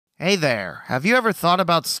Hey there, have you ever thought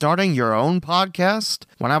about starting your own podcast?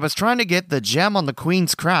 When I was trying to get the Gem on the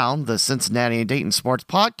Queen's Crown, the Cincinnati and Dayton Sports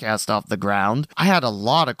Podcast, off the ground, I had a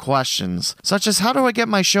lot of questions, such as how do I get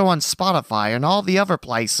my show on Spotify and all the other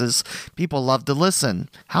places people love to listen?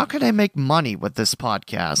 How can I make money with this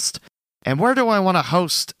podcast? And where do I want to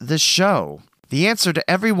host this show? The answer to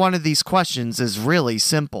every one of these questions is really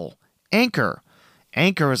simple. Anchor.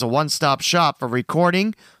 Anchor is a one-stop shop for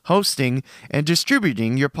recording, hosting, and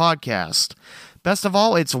distributing your podcast. Best of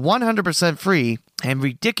all, it's 100% free and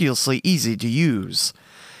ridiculously easy to use.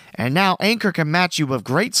 And now Anchor can match you with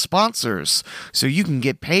great sponsors, so you can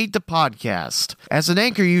get paid to podcast. As an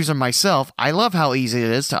Anchor user myself, I love how easy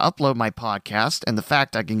it is to upload my podcast and the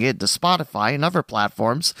fact I can get it to Spotify and other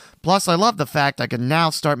platforms. Plus, I love the fact I can now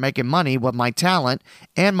start making money with my talent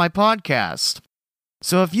and my podcast.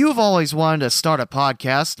 So if you've always wanted to start a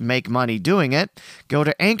podcast and make money doing it, go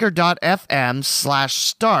to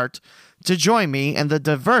anchor.fm/start to join me and the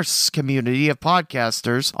diverse community of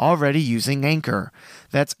podcasters already using Anchor.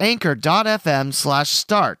 That's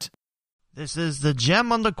anchor.fm/start. This is the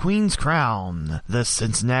Gem on the Queen's Crown, the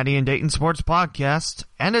Cincinnati and Dayton Sports Podcast,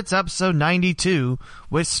 and it's episode 92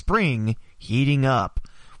 with spring heating up.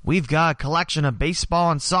 We've got a collection of baseball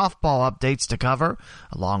and softball updates to cover,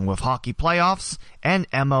 along with hockey playoffs and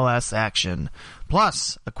MLS action.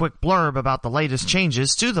 Plus, a quick blurb about the latest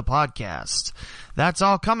changes to the podcast. That's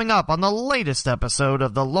all coming up on the latest episode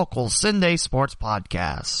of the local Cin-Day Sports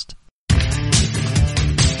Podcast.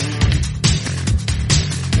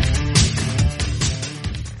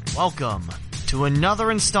 Welcome to another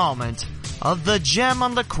installment of the Gem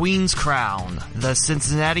on the Queen's Crown, the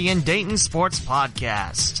Cincinnati and Dayton Sports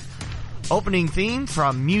Podcast. Opening theme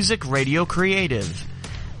from Music Radio Creative.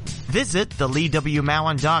 Visit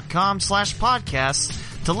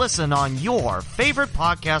theleewmowen.com/podcast to listen on your favorite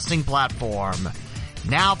podcasting platform.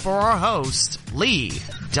 Now for our host, Lee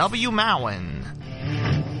W. Mowen.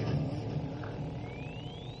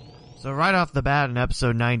 So right off the bat in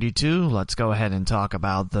episode 92, let's go ahead and talk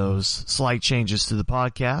about those slight changes to the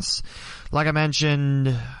podcast. Like I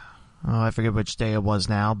mentioned, I forget which day it was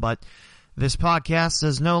now, but this podcast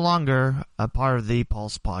is no longer a part of the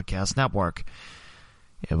Pulse Podcast Network.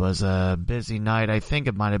 It was a busy night. I think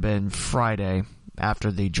it might have been Friday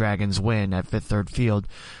after the Dragons win at Fifth Third Field.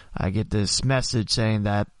 I get this message saying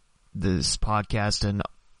that this podcast and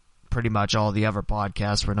pretty much all the other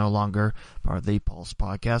podcasts were no longer part of the Pulse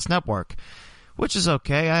Podcast Network, which is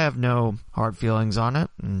okay. I have no hard feelings on it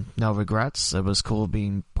and no regrets. It was cool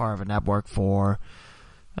being part of a network for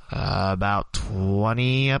about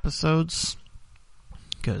 20 episodes,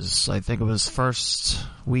 because I think it was first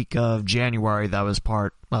week of January that was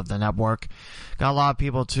part of the network. Got a lot of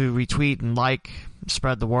people to retweet and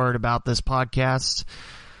spread the word about this podcast.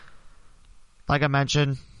 Like I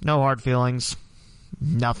mentioned, no hard feelings.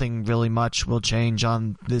 Nothing really much will change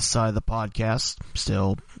on this side of the podcast.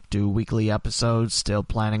 Still do weekly episodes. Still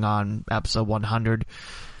planning on episode 100.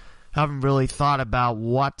 Haven't really thought about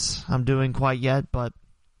what I'm doing quite yet, but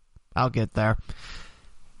I'll get there.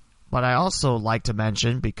 But I also like to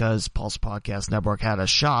mention, because Pulse Podcast Network had a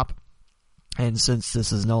shop, and since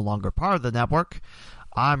this is no longer part of the network,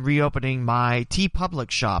 I'm reopening my TeePublic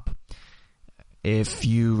shop. If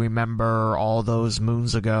you remember all those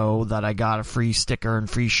moons ago that I got a free sticker and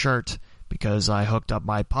free shirt because I hooked up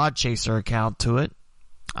my Podchaser account to it,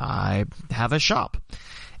 I have a shop.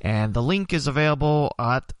 And the link is available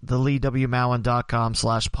at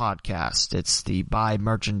theleewmowen.com/podcast. It's the buy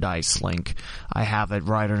merchandise link. I have it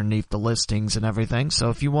right underneath the listings and everything. So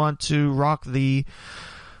if you want to rock the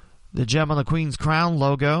Gem on the Queen's Crown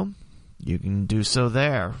logo, you can do so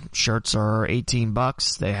there. Shirts are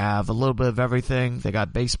 $18. They have a little bit of everything. They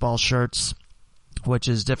got baseball shirts, which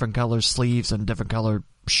is different color sleeves and different color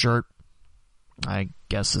shirt, I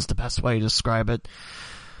guess is the best way to describe it.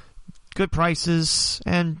 Good prices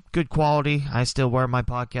and good quality. I still wear my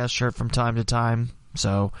podcast shirt from time to time.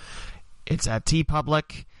 So it's at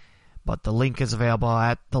TeePublic, but the link is available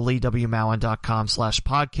at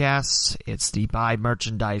theleewmowen.com/podcasts. It's the buy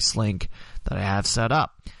merchandise link that I have set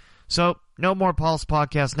up. So, no more Pulse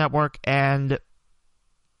Podcast Network and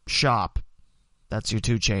shop. That's your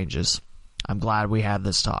two changes. I'm glad we had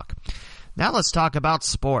this talk. Now let's talk about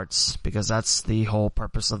sports, because that's the whole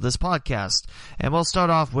purpose of this podcast. And we'll start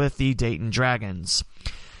off with the Dayton Dragons.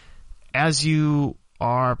 As you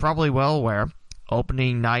are probably well aware,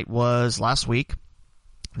 opening night was last week.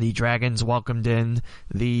 The Dragons welcomed in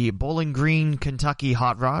the Bowling Green, Kentucky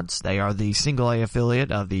Hot Rods. They are the single-A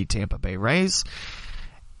affiliate of the Tampa Bay Rays.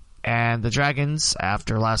 And the Dragons,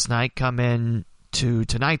 after last night, come in to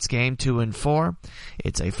tonight's game 2-4.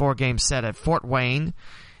 It's a 4-game set at Fort Wayne.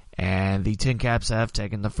 and the Tin Caps have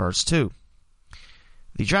taken the first two.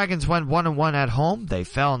 The Dragons went 1-1 at home. They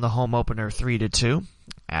fell in the home opener 3-2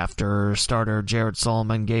 after starter Jared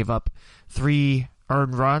Solomon gave up 3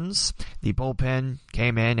 earned runs. The bullpen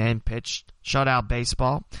came in and pitched shutout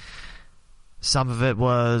baseball. Some of it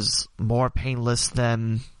was more painless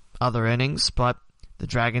than other innings, but the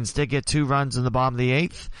Dragons did get 2 runs in the bottom of the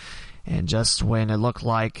 8th, and just when it looked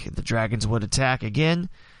like the Dragons would attack again,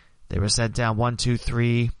 they were sent down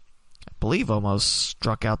 1-2-3. I believe almost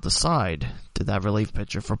struck out the side, did that relief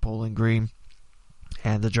pitcher for Bowling Green,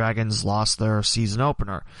 and the Dragons lost their season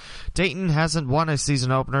opener. Dayton hasn't won a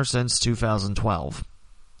season opener since 2012.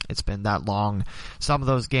 It's been that long. Some of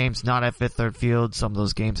those games not at Fifth Third Field, some of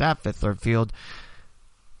those games at Fifth Third Field,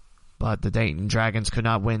 but the Dayton Dragons could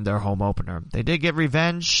not win their home opener. They did get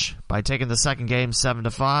revenge by taking the second game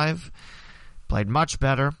 7-5, played much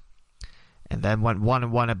better, and then went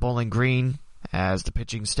 1-1 at Bowling Green as the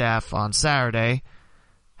pitching staff on Saturday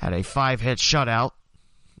had a 5-hit shutout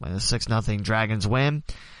when a 6-0 Dragons win.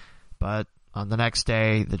 But on the next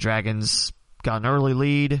day, the Dragons got an early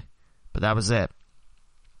lead, but that was it.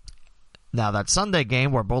 Now, that Sunday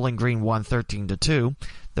game where Bowling Green won 13-2,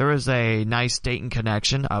 there is a nice Dayton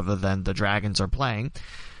connection other than the Dragons are playing.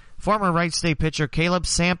 Former Wright State pitcher Caleb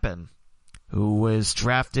Sampin, who was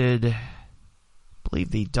drafted, I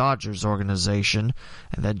believe, the Dodgers organization,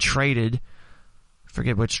 and then traded, I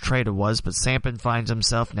forget which trade it was, but Sampin finds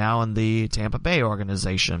himself now in the Tampa Bay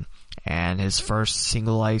organization. And his first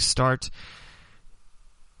single-A start,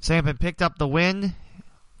 Sampin picked up the win,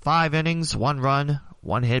 5 innings, 1 run,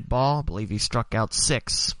 1 hit ball. I believe he struck out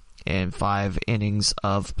 6 in 5 innings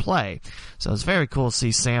of play. So it's very cool to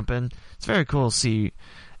see Sampin. It's very cool to see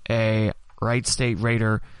a Wright State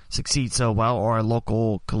Raider succeed so well, or a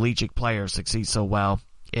local collegiate player succeed so well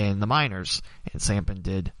in the minors. And Sampin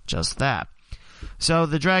did just that. So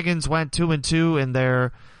the Dragons went 2-2 in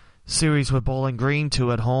their series with Bowling Green,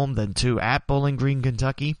 2 at home, then 2 at Bowling Green,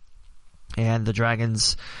 Kentucky. And the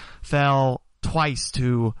Dragons fell twice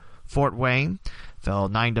to Fort Wayne. Fell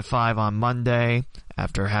 9-5 on Monday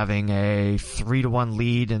after having a 3-1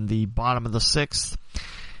 lead in the bottom of the 6th.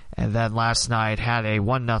 And then last night had a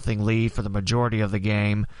 1-0 lead for the majority of the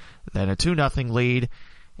game. Then a 2-0 lead.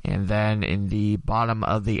 And then in the bottom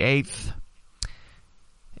of the 8th,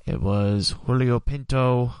 it was Julio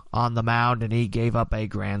Pinto on the mound, and he gave up a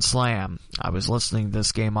grand slam. I was listening to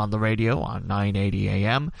this game on the radio on 980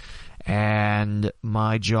 AM, and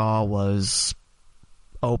my jaw was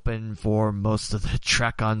open for most of the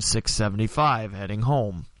trek on 675 heading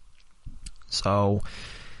home. So,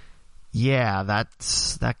 yeah,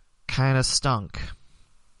 that kind of stunk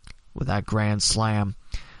with that grand slam.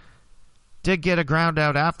 Did get a ground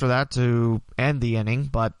out after that to end the inning,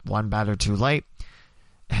 but 1 batter too late.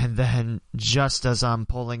 And then, just as I'm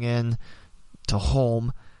pulling in to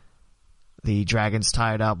home, the Dragons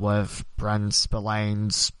tied up with Brennan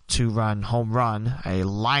Spillane's 2-run home run, a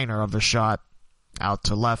liner of a shot out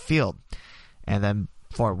to left field. And then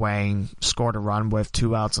Fort Wayne scored a run with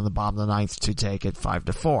 2 outs in the bottom of the 9th to take it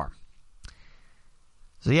 5-4.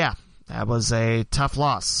 So yeah, that was a tough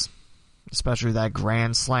loss, especially that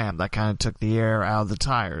grand slam that kind of took the air out of the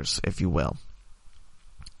tires, if you will.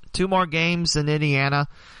 2 more games in Indiana,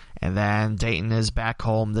 and then Dayton is back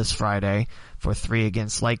home this Friday for 3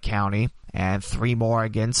 against Lake County and 3 more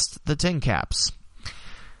against the Tin Caps.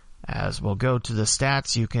 As we'll go to the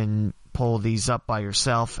stats, you can pull these up by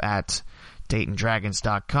yourself at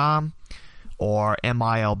DaytonDragons.com or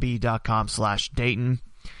MILB.com/Dayton.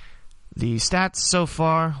 The stats so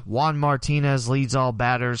far: Juan Martinez leads all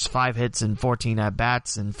batters, 5 hits and 14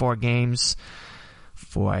 at-bats in 4 games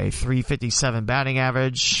for a .357 batting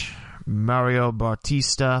average. Mario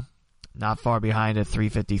Bautista not far behind at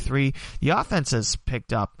 .353. The offense has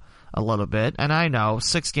picked up a little bit, and I know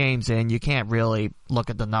 6 games in, you can't really look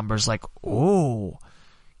at the numbers like, ooh,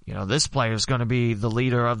 this player's going to be the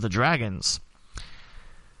leader of the Dragons.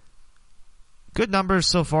 Good numbers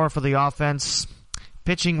so far for the offense.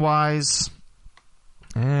 Pitching-wise,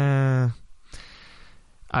 I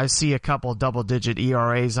see a couple double-digit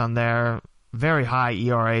ERAs on there. Very high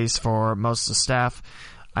ERAs for most of the staff.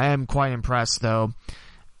 I am quite impressed, though,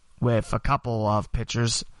 with a couple of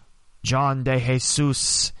pitchers. John De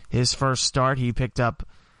Jesus, his first start, he picked up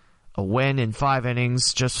a win in 5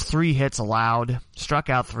 innings, just 3 hits allowed, struck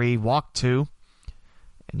out 3, walked 2,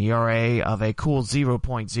 an ERA of a cool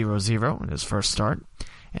 0.00 in his first start.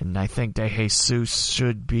 And I think De Jesus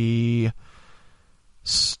should be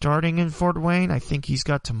starting in Fort Wayne. I think he's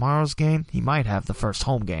got tomorrow's game. He might have the first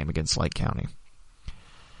home game against Lake County.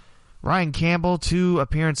 Ryan Campbell, 2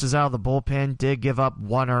 appearances out of the bullpen, did give up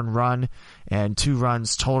 1 earned run and 2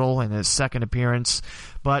 runs total in his second appearance,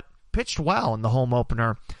 but pitched well in the home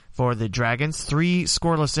opener for the Dragons. 3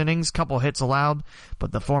 scoreless innings, couple hits allowed,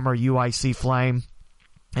 but the former UIC Flame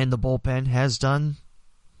in the bullpen has done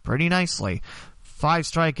pretty nicely. 5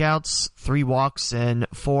 strikeouts, 3 walks, and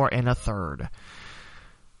 4 1/3.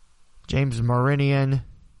 James Marinian,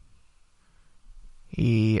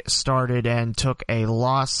 he started and took a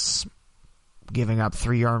loss, giving up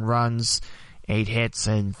 3 earned runs, 8 hits,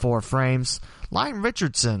 and 4 frames. Lyon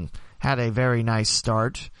Richardson had a very nice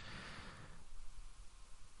start.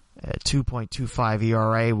 A 2.25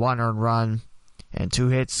 ERA, 1 earned run, and 2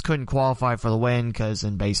 hits. Couldn't qualify for the win because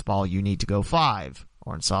in baseball you need to go 5,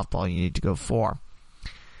 or in softball you need to go 4.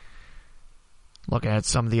 Looking at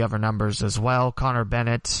some of the other numbers as well, Connor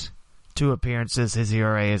Bennett, 2 appearances, his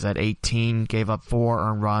ERA is at 18, gave up 4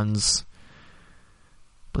 earned runs.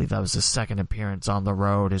 I believe that was his second appearance on the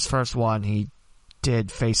road. His first one, he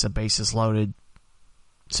did face a bases loaded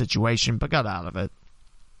situation, but got out of it.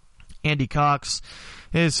 Andy Cox,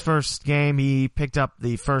 his first game, he picked up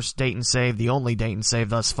the first Dayton save, the only Dayton save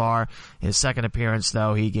thus far. His second appearance,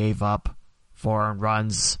 though, he gave up 4 earned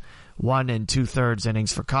runs, 1 2/3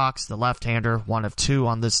 innings for Cox, the left-hander, 1 of 2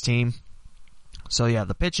 on this team. So yeah,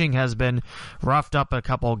 the pitching has been roughed up a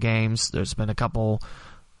couple games. There's been a couple,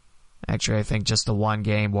 actually I think just the one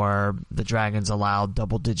game where the Dragons allowed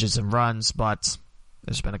double digits in runs, but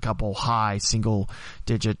there's been a couple high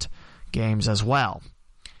single-digit games as well.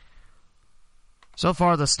 So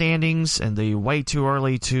far the standings, and the way too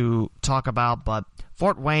early to talk about, but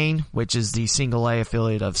Fort Wayne, which is the single-A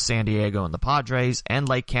affiliate of San Diego and the Padres, and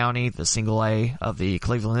Lake County, the single-A of the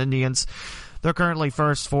Cleveland Indians, they're currently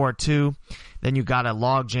first 4-2. Then you got a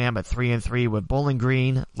logjam at 3-3 with Bowling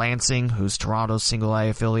Green, Lansing, who's Toronto's single-A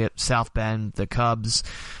affiliate, South Bend, the Cubs,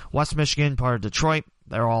 West Michigan, part of Detroit,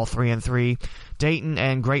 they're all 3-3. Dayton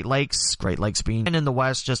and Great Lakes being in the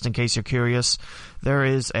West, just in case you're curious. There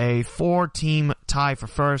is a 4-team tie for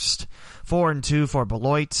first, 4-2 for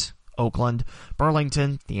Beloit, Oakland,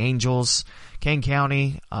 Burlington, the Angels, Kane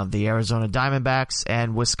County of the Arizona Diamondbacks,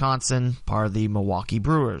 and Wisconsin, part of the Milwaukee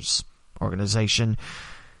Brewers organization.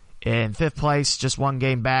 In 5th place, just 1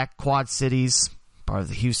 game back, Quad Cities, part of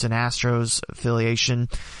the Houston Astros affiliation.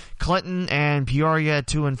 Clinton and Peoria at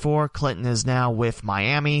 2 and 4. Clinton is now with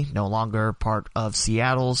Miami, no longer part of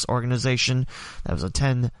Seattle's organization. That was a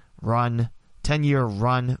 10-year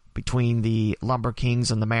run between the Lumber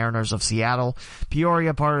Kings and the Mariners of Seattle.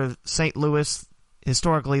 Peoria, part of St. Louis.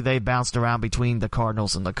 Historically, they bounced around between the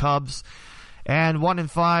Cardinals and the Cubs. And 1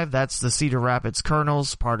 and 5, that's the Cedar Rapids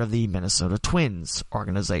Colonels, part of the Minnesota Twins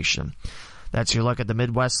organization. That's your look at the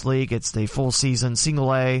Midwest League. It's the full season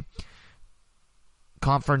single A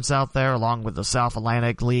conference out there, along with the South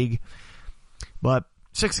Atlantic League. But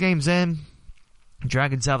 6 games in,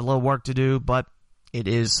 Dragons have a little work to do, but it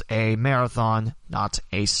is a marathon, not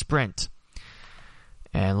a sprint.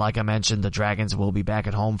 And like I mentioned, the Dragons will be back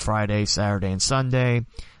at home Friday, Saturday, and Sunday.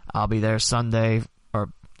 I'll be there Saturday.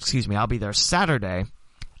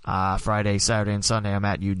 Friday, Saturday, and Sunday I'm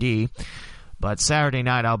at UD. But Saturday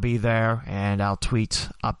night I'll be there, and I'll tweet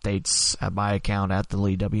updates at my account at the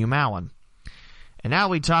Lee W. Mowen. And now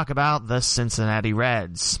we talk about the Cincinnati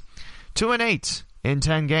Reds. 2-8 in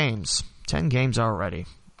 10 games. 10 games already.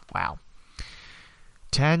 Wow.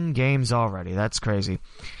 10 games already. That's crazy.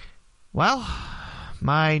 Well,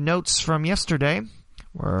 my notes from yesterday,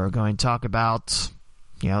 we're going to talk about,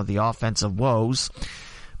 the offensive woes.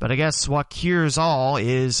 But I guess what cures all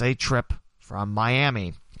is a trip from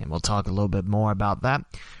Miami. And we'll talk a little bit more about that.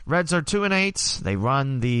 Reds are 2-8. They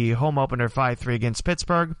run the home opener 5-3 against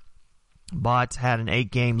Pittsburgh, but had an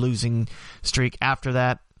 8-game losing streak after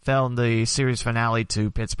that. Fell in the series finale to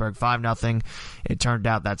Pittsburgh 5-0. It turned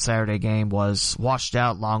out that Saturday game was washed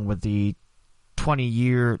out along with the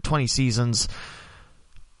 20 seasons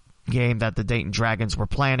game that the Dayton Dragons were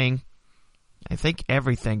planning. I think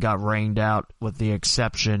everything got rained out with the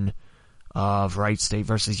exception of Wright State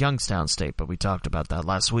versus Youngstown State, but we talked about that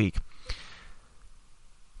last week.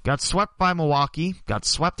 Got swept by Milwaukee, got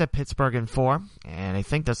swept at Pittsburgh in 4, and I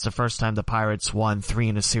think that's the first time the Pirates won 3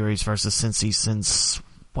 in a series versus Cincy since,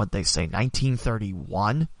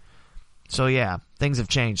 1931? So yeah, things have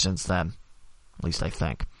changed since then, at least I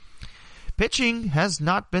think. Pitching has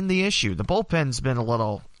not been the issue. The bullpen's been a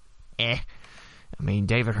little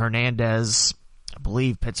David Hernandez, I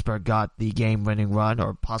believe Pittsburgh got the game-winning run,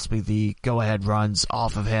 or possibly the go-ahead runs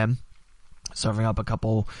off of him, serving up a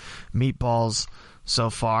couple meatballs so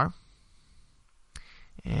far.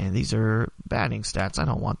 And these are batting stats. I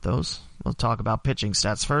don't want those. We'll talk about pitching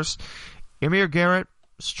stats first. Amir Garrett,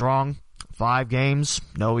 strong. 5 games,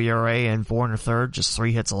 no ERA and 4 1/3, just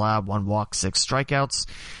 3 hits allowed, 1 walk, 6 strikeouts.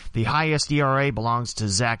 The highest ERA belongs to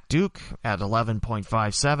Zach Duke at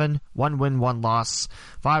 11.57, 1 win, 1 loss,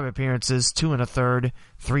 5 appearances, 2 1/3,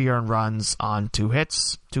 3 earned runs on 2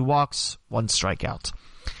 hits, 2 walks, 1 strikeout.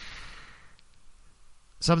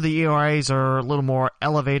 Some of the ERAs are a little more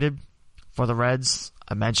elevated for the Reds.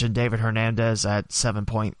 I mentioned David Hernandez at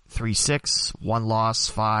 7.36, 1 loss,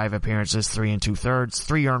 5 appearances, 3 2/3,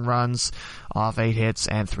 3 earned runs off 8 hits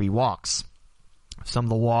and 3 walks. Some of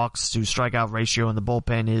the walks to strikeout ratio in the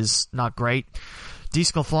bullpen is not great.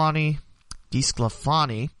 DeSclafani,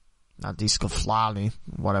 not DeSclafani,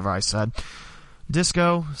 whatever I said.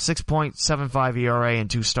 Disco, 6.75 ERA in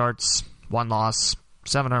 2 starts, 1 loss,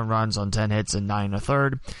 7 earned runs on 10 hits and 9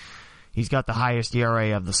 1/3. He's got the highest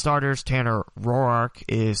ERA of the starters. Tanner Roark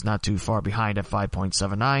is not too far behind at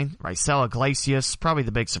 5.79. Raisel Iglesias, probably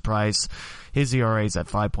the big surprise. His ERA is at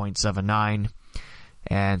 5.79.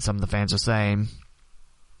 And some of the fans are saying,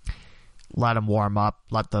 let him warm up,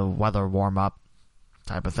 let the weather warm up,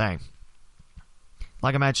 type of thing.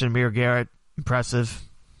 Like I mentioned, Amir Garrett, impressive.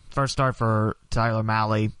 First start for Tyler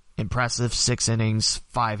Mahle, impressive. 6 innings,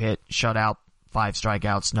 5 hit, shutout, 5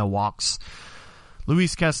 strikeouts, no walks.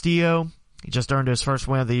 Luis Castillo, he just earned his first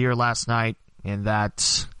win of the year last night in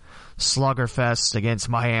that sluggerfest against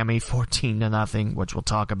Miami, 14-0, which we'll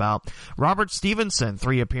talk about. Robert Stevenson,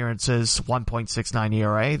 3 appearances, 1.69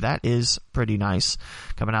 ERA. That is pretty nice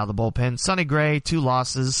coming out of the bullpen. Sonny Gray, 2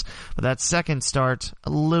 losses, but that second start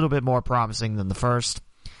a little bit more promising than the first.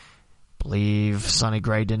 I believe Sonny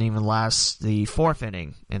Gray didn't even last the 4th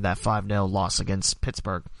inning in that 5-0 loss against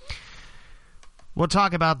Pittsburgh. We'll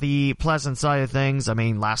talk about the pleasant side of things. I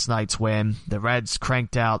mean, last night's win, the Reds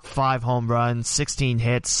cranked out 5 home runs, 16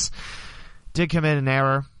 hits. Did commit an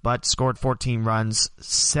error, but scored 14 runs,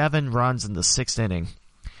 7 runs in the 6th inning.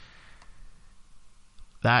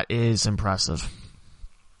 That is impressive.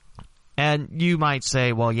 And you might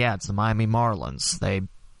say, well, yeah, it's the Miami Marlins. They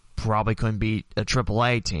probably couldn't beat a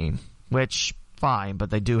AAA team, which, fine, but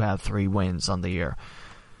they do have 3 wins on the year.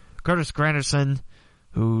 Curtis Granderson,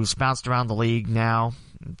 who's bounced around the league now,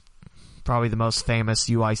 probably the most famous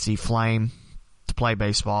UIC Flame to play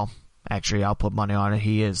baseball. Actually, I'll put money on it.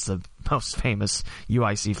 He is the most famous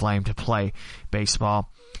UIC Flame to play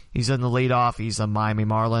baseball. He's in the leadoff. He's a Miami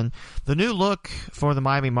Marlin. The new look for the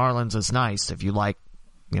Miami Marlins is nice if you like,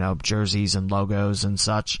 jerseys and logos and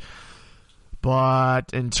such.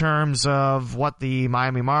 But in terms of what the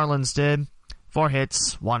Miami Marlins did, 4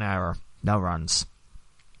 hits, 1 error, no runs.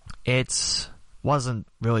 It wasn't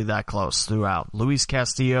really that close throughout. Luis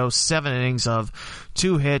Castillo, 7 innings of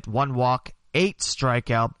 2 hit, 1 walk, 8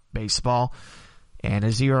 strikeout baseball. And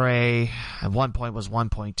his ERA at one point was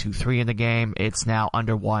 1.23 in the game. It's now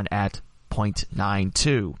under 1 at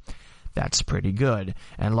 0.92. That's pretty good.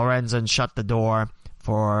 And Lorenzen shut the door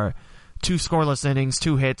for 2 scoreless innings,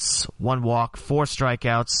 2 hits, 1 walk, 4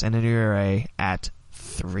 strikeouts, and an ERA at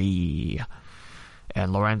 3.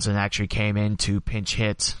 And Lorenzen actually came in to pinch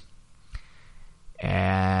hit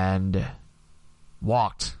and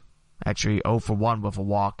walked. Actually 0 for 1 with a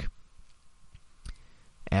walk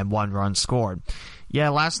and 1 run scored. Yeah,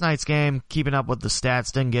 last night's game, keeping up with the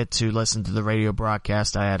stats, didn't get to listen to the radio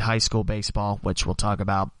broadcast. I had high school baseball, which we'll talk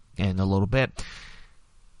about in a little bit.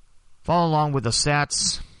 Follow along with the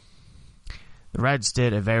stats. The Reds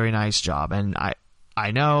did a very nice job. And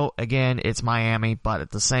I know, again, it's Miami, but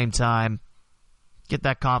at the same time, get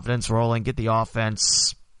that confidence rolling, get the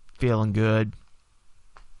offense feeling good.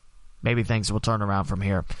 Maybe things will turn around from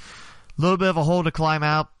here. A little bit of a hole to climb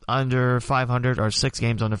out under 500, or 6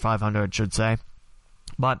 games under 500, I should say.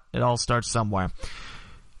 But it all starts somewhere.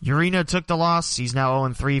 Urena took the loss. He's now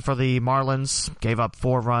 0-3 for the Marlins. Gave up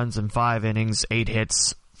 4 runs in 5 innings, 8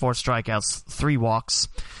 hits, 4 strikeouts, 3 walks.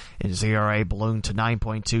 His ERA ballooned to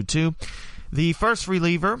 9.22. The first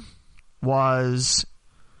reliever was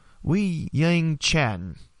Wei Ying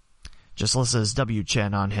Chen. Just listed as W.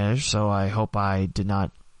 Chen on his, so I hope I did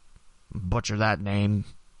not butcher that name.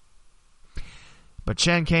 But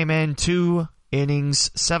Chen came in 2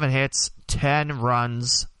 innings, 7 hits, 10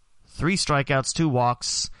 runs, 3 strikeouts, 2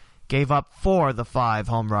 walks, gave up 4 of the 5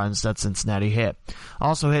 home runs that Cincinnati hit.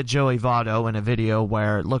 Also hit Joey Votto in a video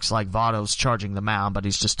where it looks like Votto's charging the mound, but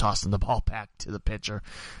he's just tossing the ball back to the pitcher.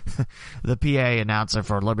 The PA announcer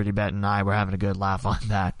for Liberty Bet and I were having a good laugh on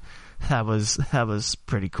that. That was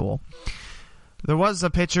pretty cool. There was a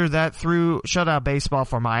pitcher that threw shutout baseball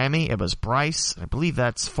for Miami. It was Bryce. I believe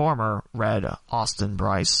that's former Red Austin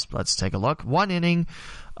Bryce. Let's take a look. 1 inning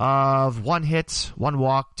of 1 hit, 1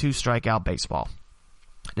 walk, 2 strikeout baseball.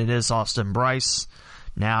 It is Austin Bryce,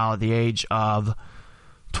 now at the age of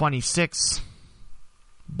 26.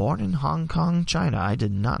 Born in Hong Kong, China. I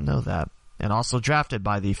did not know that. And also drafted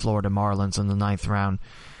by the Florida Marlins in the 9th round.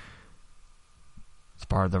 It's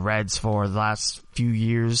part of the Reds for the last few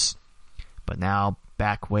years, but now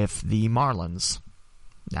back with the Marlins.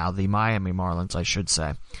 Now the Miami Marlins, I should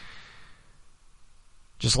say.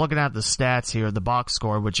 Just looking at the stats here, the box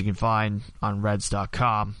score, which you can find on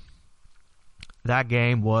Reds.com, that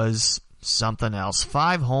game was something else.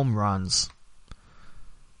 5 home runs.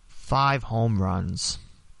 5 home runs.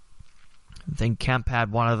 I think Kemp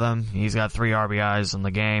had one of them. He's got 3 RBIs in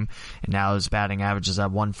the game, and now his batting average is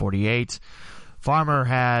at 148. Farmer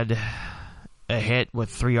had a hit with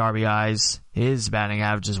 3 RBIs. His batting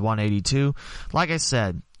average is 182. Like I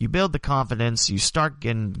said, you build the confidence, you start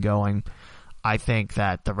getting going. I think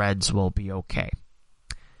that the Reds will be okay.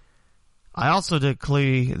 I also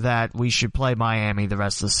decree that we should play Miami the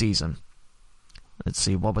rest of the season. Let's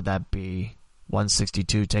see, what would that be?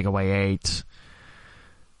 162, take away 8.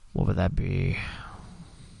 What would that be?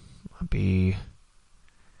 Would be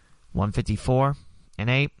 154 and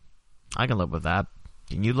 8. I can live with that.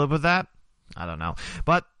 Can you live with that? I don't know.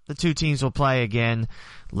 But the two teams will play again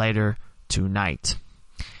later tonight.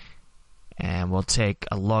 And we'll take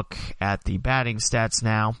a look at the batting stats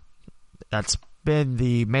now. That's been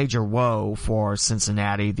the major woe for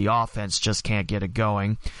Cincinnati. The offense just can't get it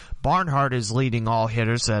going. Barnhart is leading all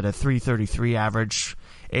hitters at a .333 average.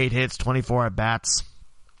 8 hits, 24 at-bats.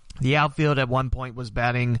 The outfield at one point was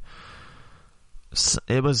batting,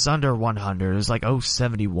 it was under 100. It was like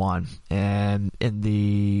 .071. And in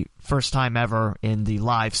the first time ever in the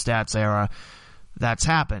live stats era, that's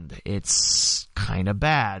happened. It's kind of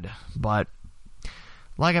bad. But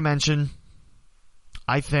like I mentioned,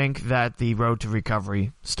 I think that the road to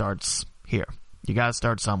recovery starts here. You got to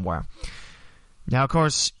start somewhere. Now, of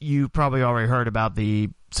course, you probably already heard about the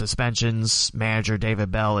suspensions. Manager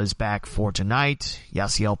David Bell is back for tonight.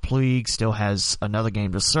 Yasiel Puig still has another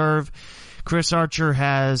game to serve. Chris Archer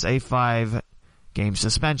has a 5-game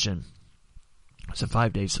suspension. It's a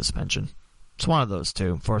 5-day suspension. It's one of those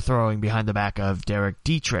two for throwing behind the back of Derek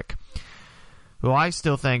Dietrich, who I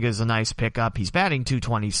still think is a nice pickup. He's batting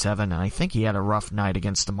 .227, and I think he had a rough night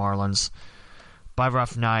against the Marlins. By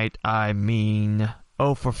rough night, I mean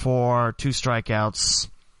 0 for 4, 2 strikeouts,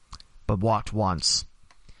 but walked once.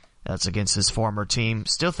 That's against his former team.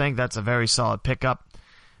 Still think that's a very solid pickup.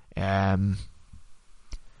 I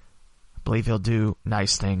believe he'll do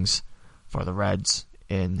nice things for the Reds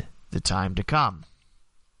in the time to come.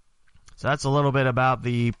 So that's a little bit about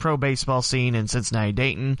the pro baseball scene in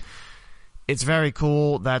Cincinnati-Dayton. It's very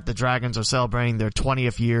cool that the Dragons are celebrating their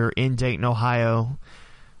 20th year in Dayton, Ohio.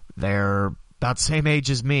 They're about the same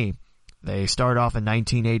age as me. They started off in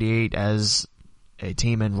 1988 as a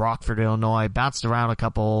team in Rockford, Illinois. Bounced around a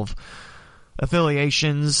couple of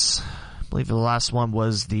affiliations. I believe the last one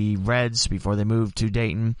was the Reds before they moved to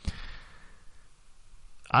Dayton.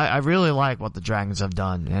 I really like what the Dragons have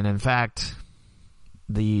done. And in fact,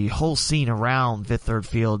 the whole scene around Fifth Third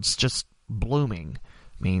Field's just blooming.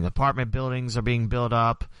 I mean, apartment buildings are being built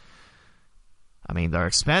up. I mean, they're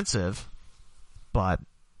expensive, but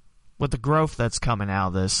with the growth that's coming out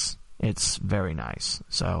of this, it's very nice.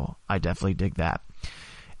 So I definitely dig that.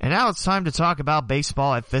 And now it's time to talk about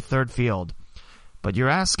baseball at Fifth Third Field. But you're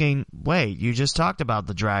asking, wait, you just talked about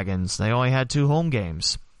the Dragons. They only had 2 home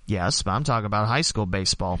games. Yes, but I'm talking about high school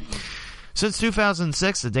baseball. Since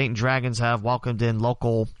 2006, the Dayton Dragons have welcomed in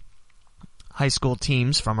local high school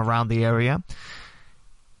teams from around the area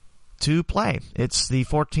to play. It's the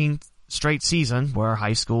 14th straight season where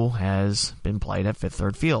high school has been played at Fifth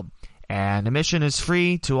Third Field. And admission is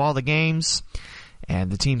free to all the games,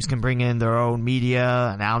 and the teams can bring in their own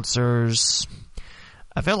media, announcers.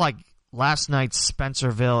 I feel like last night's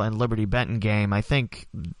Spencerville and Liberty Benton game, I think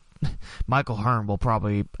Michael Hearn will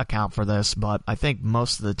probably account for this, but I think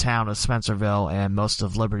most of the town of Spencerville and most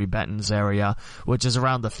of Liberty Benton's area, which is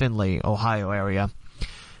around the Findlay, Ohio area,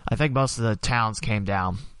 I think most of the towns came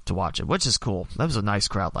down to watch it, which is cool. That was a nice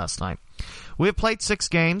crowd last night. We have played 6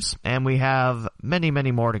 games, and we have many,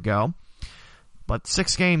 many more to go. But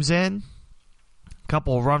 6 games in, a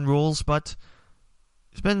couple of run rules, but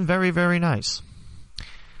it's been very, very nice.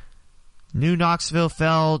 New Knoxville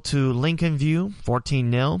fell to Lincoln View,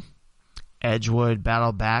 14-0. Edgewood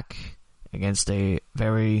battled back against a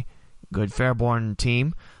very good Fairborn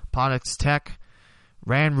team. Pontiac Tech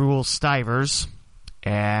ran rule Stivers,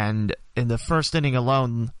 and in the first inning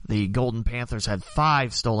alone, the Golden Panthers had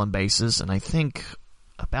 5 stolen bases, and I think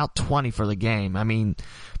about 20 for the game. I mean,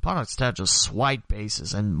 Pontiac Tech just swiped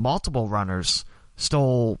bases, and multiple runners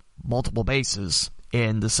stole multiple bases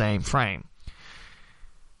in the same frame.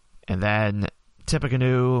 And then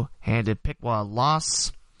Tippecanoe handed Piqua a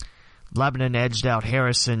loss. Lebanon edged out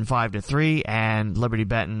Harrison 5-3, and Liberty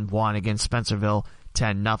Benton won against Spencerville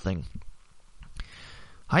 10-0.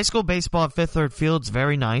 High school baseball at Fifth Third Field's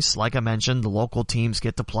very nice. Like I mentioned, the local teams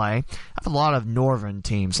get to play. I have a lot of northern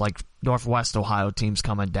teams, like Northwest Ohio teams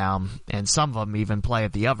coming down, and some of them even play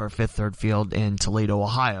at the other Fifth Third Field in Toledo,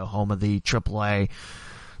 Ohio, home of the AAA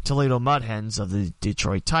Toledo Mud Hens of the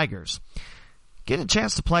Detroit Tigers. Getting a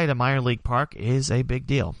chance to play at a minor league park is a big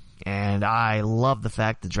deal, and I love the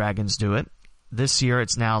fact the Dragons do it. This year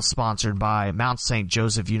it's now sponsored by Mount St.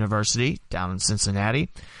 Joseph University down in Cincinnati.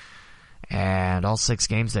 And all 6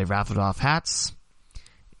 games, they've raffled off hats.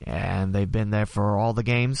 And they've been there for all the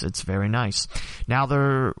games. It's very nice. Now,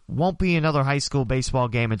 there won't be another high school baseball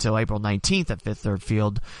game until April 19th at Fifth Third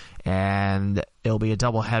Field. And it'll be a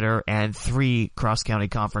doubleheader, and 3 cross-county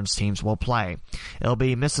conference teams will play. It'll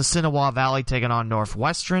be Mississinewa Valley taking on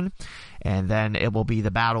Northwestern. And then it will be the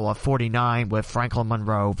Battle of 49 with Franklin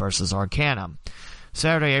Monroe versus Arcana.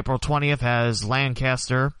 Saturday, April 20th, has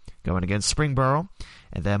Lancaster going against Springboro.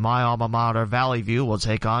 And then my alma mater, Valley View, will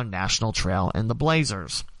take on National Trail and the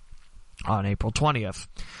Blazers on April 20th.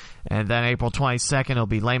 And then April 22nd, it'll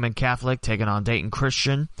be Lehman Catholic taking on Dayton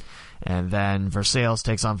Christian. And then Versailles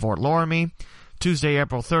takes on Fort Loramie. Tuesday,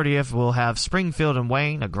 April 30th, we'll have Springfield and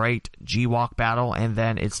Wayne, a great G-Walk battle. And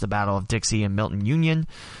then it's the Battle of Dixie and Milton Union.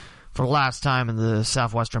 For the last time in the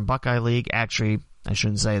Southwestern Buckeye League. Actually, I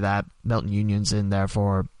shouldn't say that. Milton Union's in there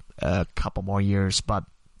for a couple more years, but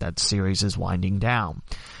that series is winding down.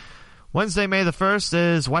 Wednesday, May the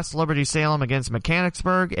 1st is West Liberty Salem against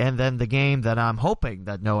Mechanicsburg, and then the game that I'm hoping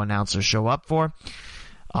that no announcers show up for.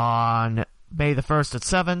 On May the 1st at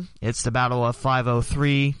 7, it's the Battle of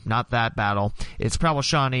 503, not that battle. It's Preble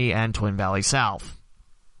Shawnee and Twin Valley South.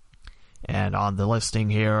 And on the listing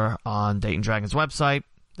here on Dayton Dragons website,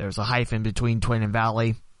 there's a hyphen between Twin and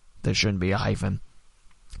Valley. There shouldn't be a hyphen,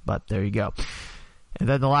 but there you go. And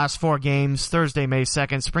then the last 4 games, Thursday, May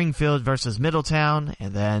 2nd, Springfield versus Middletown,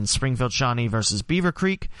 and then Springfield Shawnee versus Beaver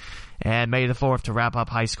Creek, and May the 4th to wrap up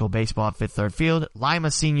high school baseball at Fifth Third Field. Lima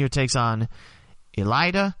Senior takes on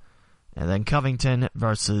Elida, and then Covington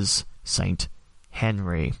versus St.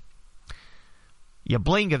 Henry. You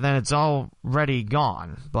blink and then it's already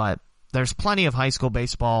gone, but there's plenty of high school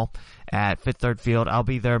baseball at Fifth Third Field. I'll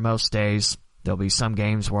be there most days. There'll be some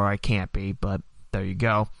games where I can't be, but there you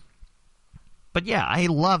go. But yeah, I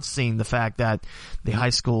love seeing the fact that the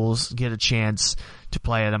high schools get a chance to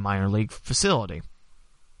play at a minor league facility.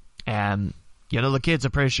 And, you know, the kids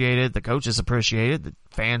appreciate it, the coaches appreciate it, the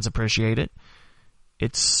fans appreciate it.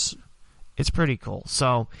 It's pretty cool.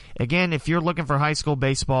 So, again, if you're looking for high school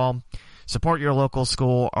baseball, support your local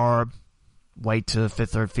school or wait to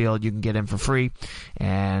Fifth Third Field. You can get in for free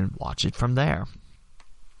and watch it from there.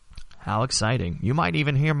 How exciting. You might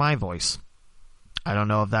even hear my voice. I don't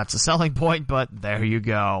know if that's a selling point, but there you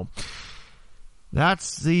go.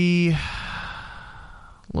 That's the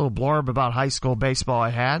little blurb about high school baseball I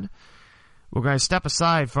had. We're going to step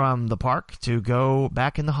aside from the park to go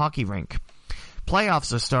back in the hockey rink.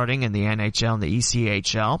 Playoffs are starting in the NHL and the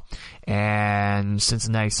ECHL, and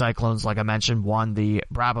Cincinnati Cyclones, like I mentioned, won the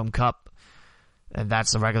Brabham Cup, and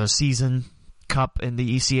that's the regular season cup in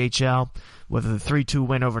the ECHL with a 3-2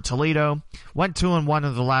 win over Toledo. Went 2-1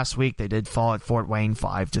 in the last week. They did fall at Fort Wayne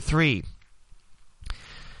 5-3.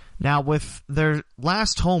 Now, with their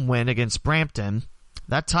last home win against Brampton,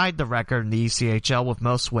 that tied the record in the ECHL with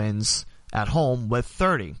most wins at home with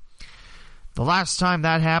 30. The last time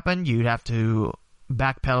that happened, you'd have to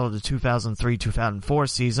backpedal to 2003-2004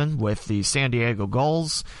 season with the San Diego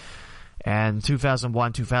Gulls, and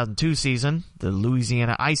 2001-2002 season, the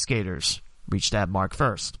Louisiana Ice Gators reached that mark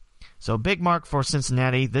first. So big mark for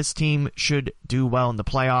Cincinnati. This team should do well in the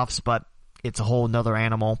playoffs, but it's a whole nother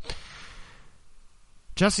animal.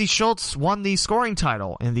 Jesse Schultz won the scoring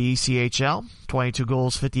title in the ECHL. 22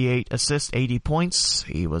 goals, 58 assists, 80 points.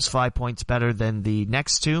 He was 5 points better than the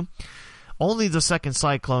next two. Only the second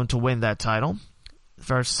Cyclone to win that title.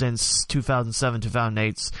 First since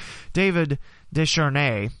 2007-2008's David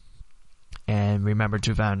Descharnay. And remember,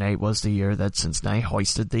 2008 was the year that Cincinnati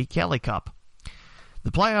hoisted the Kelly Cup. The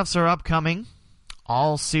playoffs are upcoming.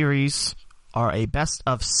 All series are a best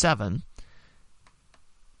of 7.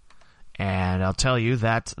 And I'll tell you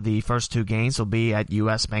that the first 2 games will be at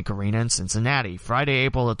US Bank Arena in Cincinnati. Friday,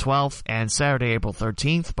 April the 12th and Saturday, April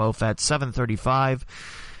 13th, both at 7:35.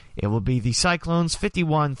 It will be the Cyclones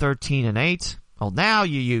 51, 13, and 8. Well, now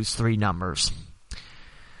you use 3 numbers.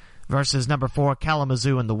 Versus number 4,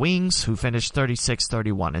 Kalamazoo and the Wings, who finished 36,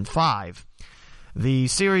 31, and 5. The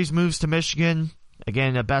series moves to Michigan.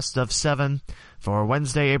 Again, a best of 7 for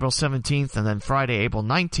Wednesday, April 17th, and then Friday, April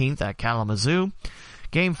 19th at Kalamazoo.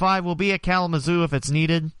 Game 5 will be at Kalamazoo if it's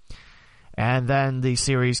needed. And then the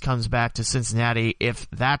series comes back to Cincinnati if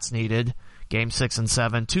that's needed. Game 6 and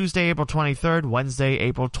 7, Tuesday, April 23rd, Wednesday,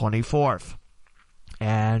 April 24th.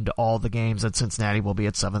 And all the games at Cincinnati will be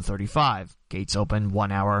at 7:35. Gates open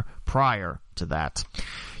 1 hour prior to that.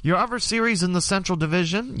 Your other series in the Central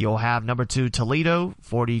Division, you'll have number 2 Toledo,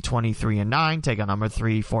 40-23-9, take on number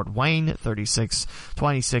 3 Fort Wayne,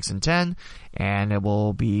 36-26-10, and it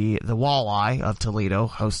will be the Walleye of Toledo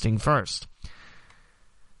hosting first.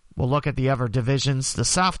 We'll look at the other divisions. The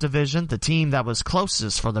South Division, the team that was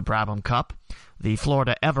closest for the Brabham Cup, the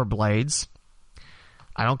Florida Everblades.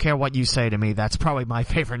 I don't care what you say to me, that's probably my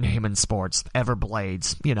favorite name in sports.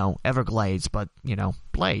 Everblades. You know, Everglades, but, you know,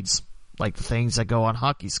 blades. Like the things that go on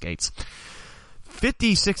hockey skates.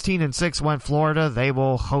 50-16-6 went Florida. They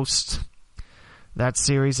will host that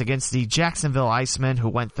series against the Jacksonville Icemen, who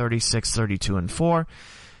went 36-32-4.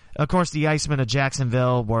 Of course, the Icemen of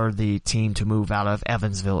Jacksonville were the team to move out of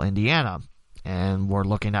Evansville, Indiana. And we're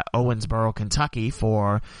looking at Owensboro, Kentucky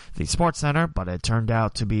for the Sports Center, but it turned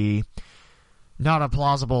out to be not a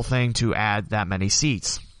plausible thing to add that many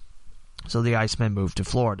seats. So the Icemen moved to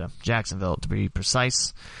Florida, Jacksonville to be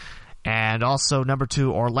precise. And also number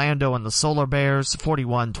 2, Orlando and the Solar Bears,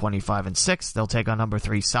 41-25-6. They'll take on number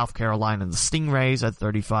 3, South Carolina and the Stingrays at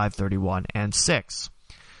 35-31-6.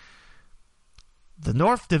 The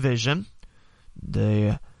North Division,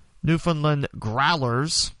 the Newfoundland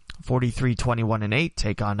Growlers, 43-21-8,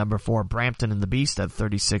 take on number 4, Brampton and the Beast at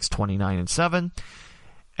 36-29-7.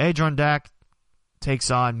 Adirondack takes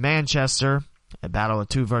on Manchester, a battle of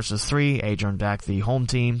 2 versus 3. Adirondack, the home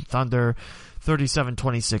team. Thunder,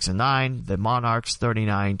 37-26-9. The Monarchs,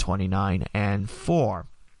 39-29-4.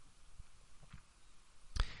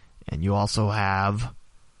 And you also have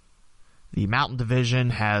the Mountain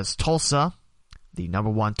Division has Tulsa, the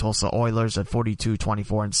number 1 Tulsa Oilers at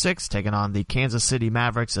 42-24-6, taking on the Kansas City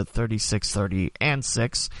Mavericks at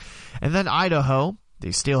 36-30-6. And then Idaho, the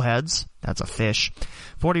Steelheads, that's a fish,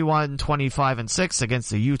 41-25-6 against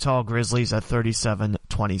the Utah Grizzlies at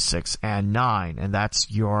 37-26-9. And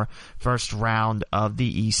that's your first round of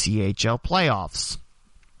the ECHL playoffs.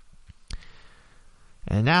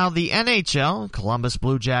 And now the NHL, Columbus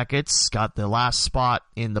Blue Jackets got the last spot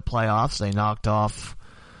in the playoffs. They knocked off, I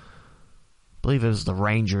believe it was the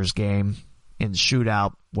Rangers game in the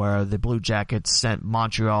shootout where the Blue Jackets sent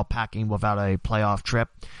Montreal packing without a playoff trip.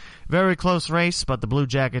 Very close race, but the Blue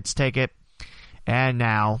Jackets take it. And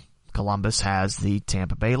now Columbus has the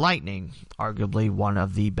Tampa Bay Lightning, arguably one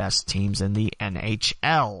of the best teams in the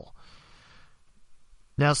NHL.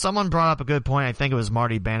 Now, someone brought up a good point. I think it was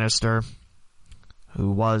Marty Bannister, who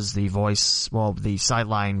was the voice, well, the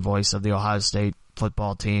sideline voice of the Ohio State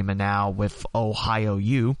football team, and now with Ohio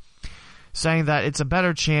U, saying that it's a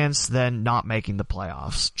better chance than not making the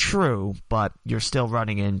playoffs. True, but you're still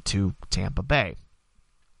running into Tampa Bay.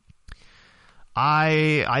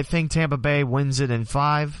 I think Tampa Bay wins it in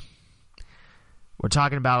 5. We're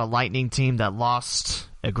talking about a Lightning team that lost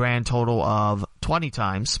a grand total of 20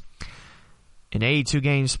 times. In 82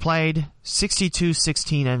 games played,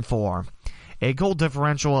 62-16-4. A goal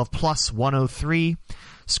differential of plus 103,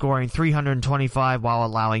 scoring 325 while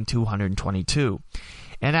allowing 222.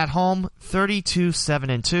 And at home,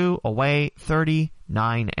 32-7-2, away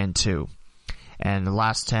 39-2. And the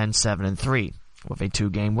last 10, 7-3, with a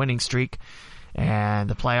 2-game winning streak. And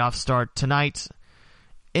the playoffs start tonight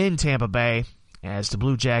in Tampa Bay as the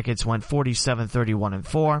Blue Jackets went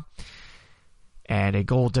 47-31-4. And a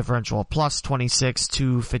goal differential of plus 26,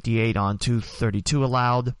 258 on 232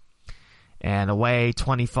 allowed. And away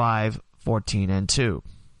 25-14-2.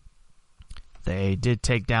 They did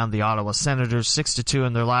take down the Ottawa Senators 6-2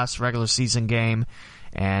 in their last regular season game,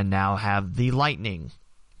 and now have the Lightning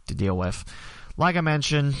to deal with. Like I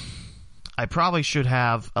mentioned, I probably should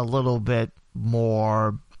have a little bit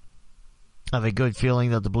more of a good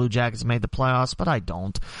feeling that the Blue Jackets made the playoffs, but I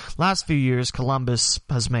don't. Last few years, Columbus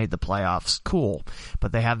has made the playoffs. Cool.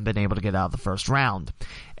 But they haven't been able to get out of the first round.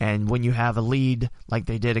 And when you have a lead like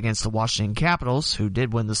they did against the Washington Capitals, who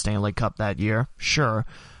did win the Stanley Cup that year, sure.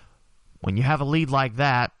 When you have a lead like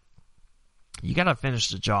that, you got to finish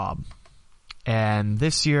the job. And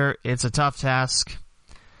this year, it's a tough task,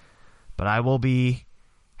 but I will be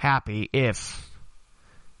happy if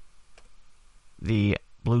the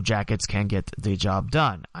Blue Jackets can get the job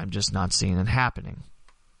done. I'm just not seeing it happening.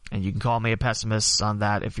 And you can call me a pessimist on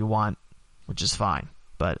that if you want, which is fine.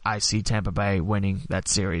 But I see Tampa Bay winning that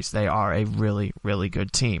series. They are a really, really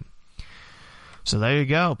good team. So there you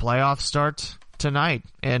go. Playoffs start tonight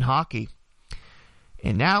in hockey.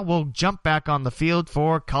 And now we'll jump back on the field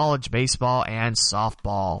for college baseball and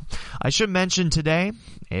softball. I should mention today,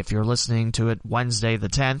 if you're listening to it Wednesday the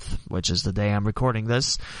 10th, which is the day I'm recording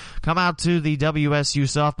this, come out to the WSU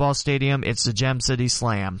softball stadium. It's the Gem City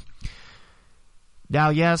Slam. Now,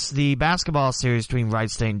 yes, the basketball series between Wright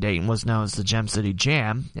State and Dayton was known as the Gem City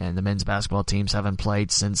Jam, and the men's basketball teams haven't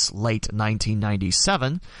played since late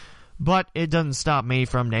 1997, but it doesn't stop me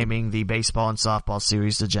from naming the baseball and softball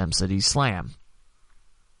series the Gem City Slam.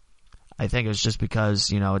 I think it's just because,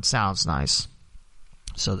 it sounds nice.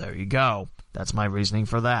 So there you go. That's my reasoning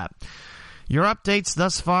for that. Your updates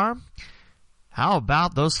thus far? How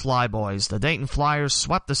about those Flyboys? The Dayton Flyers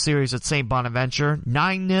swept the series at St. Bonaventure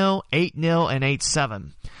 9-0, 8-0, and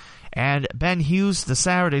 8-7. And Ben Hughes, the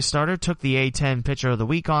Saturday starter, took the A10 Pitcher of the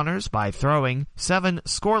Week honors by throwing 7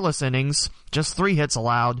 scoreless innings, just 3 hits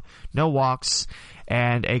allowed, no walks,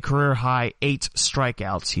 and a career-high 8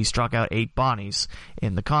 strikeouts. He struck out 8 Bonnies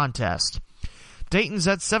in the contest. Dayton's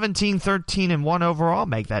at 17-13-1 overall,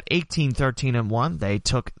 make that 18-13-1. They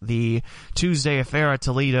took the Tuesday affair at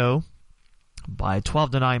Toledo by a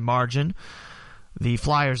 12-9 margin. The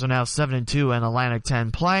Flyers are now 7-2 in Atlantic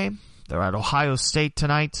 10 play. They're at Ohio State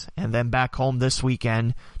tonight, and then back home this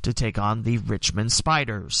weekend to take on the Richmond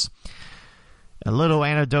Spiders. A little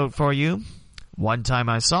anecdote for you. One time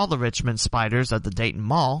I saw the Richmond Spiders at the Dayton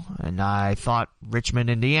Mall, and I thought Richmond,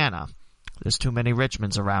 Indiana. There's too many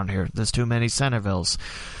Richmonds around here. There's too many Centervilles.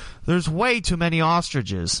 There's way too many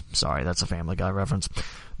ostriches. Sorry, that's a Family Guy reference.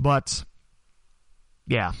 But,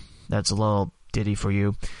 yeah, that's a little ditty for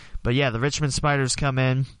you. But, yeah, the Richmond Spiders come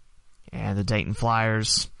in, and the Dayton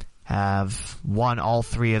Flyers have won all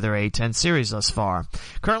 3 of their A10 series thus far.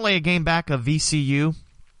 Currently a game back of VCU,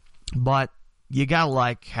 but you gotta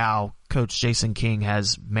like how Coach Jason King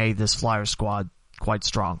has made this Flyer squad quite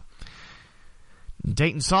strong.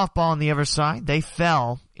 Dayton softball on the other side, they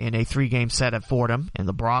fell in a 3-game set at Fordham in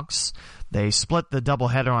the Bronx. They split the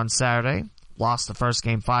doubleheader on Saturday, lost the first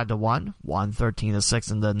game 5-1, won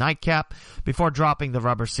 13-6 in the nightcap, before dropping the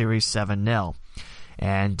rubber series 7-0.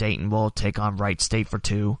 And Dayton will take on Wright State for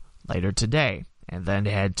 2 later today, and then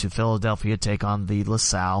head to Philadelphia to take on the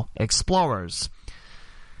LaSalle Explorers.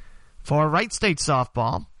 For Wright State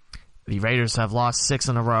softball, the Raiders have lost 6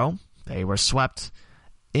 in a row. They were swept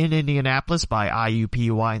in Indianapolis by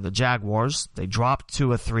IUPUI and the Jaguars. They dropped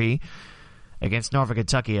 2 of 3 against Northern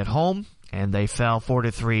Kentucky at home, and they fell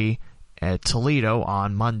 4-3 at Toledo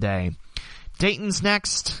on Monday. Dayton's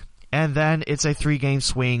next, and then it's a 3-game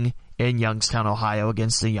swing in Youngstown, Ohio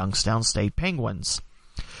against the Youngstown State Penguins.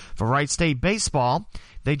 For Wright State baseball,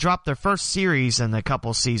 they dropped their first series in a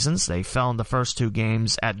couple seasons. They fell in the first 2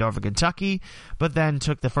 games at Northern Kentucky, but then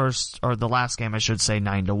took the last game,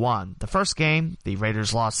 9-1. The first game, the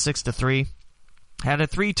Raiders lost 6-3, had a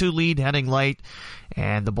 3-2 lead heading late,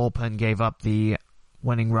 and the bullpen gave up the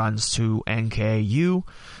winning runs to NKU,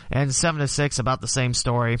 and 7-6, about the same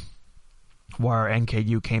story, where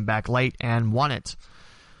NKU came back late and won it.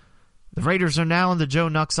 The Raiders are now in the Joe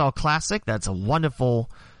Nuxall Classic. That's a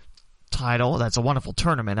wonderful title. That's a wonderful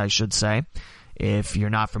tournament, I should say. If you're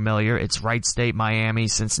not familiar, it's Wright State, Miami,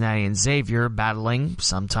 Cincinnati, and Xavier battling.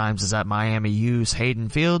 Sometimes it's at Miami U's Hayden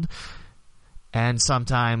Field, and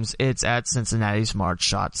sometimes it's at Cincinnati's March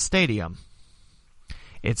Schott Stadium.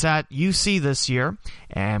 It's at UC this year,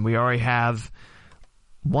 and we already have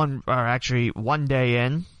one day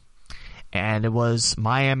in, and it was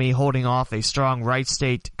Miami holding off a strong Wright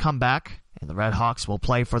State comeback, and the Red Hawks will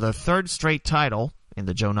play for their 3rd straight title in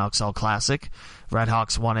the Joe Nuxall Classic. Red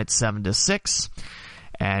Hawks won it 7-6,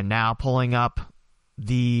 and now pulling up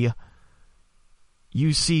the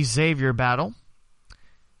UC Xavier battle.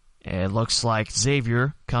 It looks like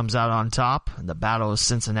Xavier comes out on top in the Battle of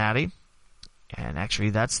Cincinnati, and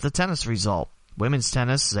actually that's the tennis result. Women's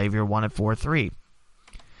tennis, Xavier won it 4-3.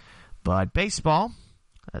 But baseball,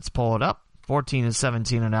 let's pull it up.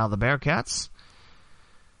 14-17 are now the Bearcats.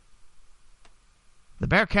 The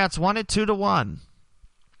Bearcats won it 2-1.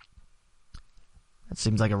 That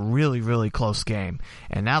seems like a really, really close game.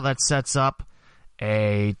 And now that sets up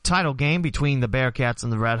a title game between the Bearcats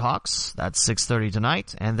and the Red Hawks. That's 6:30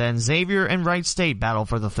 tonight. And then Xavier and Wright State battle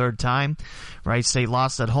for the 3rd time. Wright State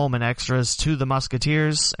lost at home in extras to the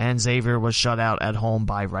Musketeers, and Xavier was shut out at home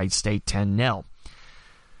by Wright State 10-0.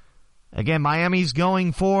 Again, Miami's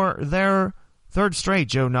going for their 3rd straight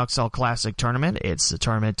Joe Nuxall Classic tournament. It's a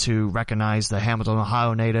tournament to recognize the Hamilton,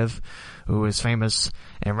 Ohio native who is famous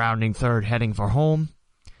in rounding 3rd heading for home.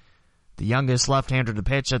 The youngest left-hander to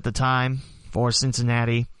pitch at the time for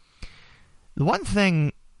Cincinnati. The one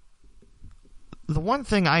thing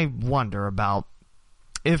I wonder about,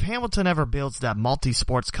 if Hamilton ever builds that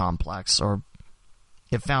multi-sports complex, or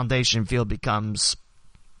if Foundation Field becomes,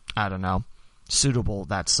 I don't know, suitable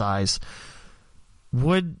that size,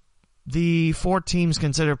 would the 4 teams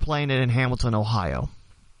consider playing it in Hamilton, Ohio?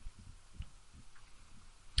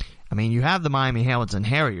 I mean, you have the Miami Hamilton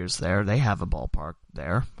Harriers there. They have a ballpark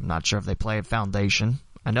there. I'm not sure if they play at Foundation.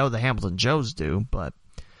 I know the Hamilton Joes do, but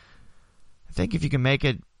I think if you can make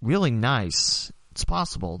it really nice, it's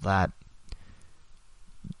possible that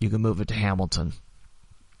you can move it to Hamilton.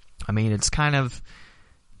 I mean, it's kind of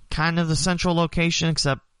the central location,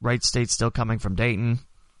 except Wright State's still coming from Dayton.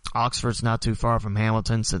 Oxford's not too far from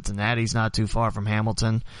Hamilton. Cincinnati's not too far from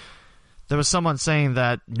Hamilton. There was someone saying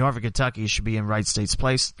that Northern Kentucky should be in Wright State's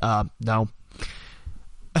place. No.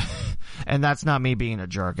 And that's not me being a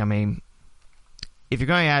jerk. I mean, if you're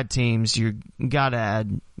going to add teams, you got to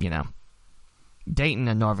add, Dayton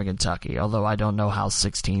and Northern Kentucky, although I don't know how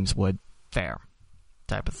 6 teams would fare,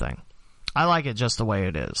 type of thing. I like it just the way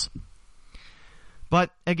it is. But,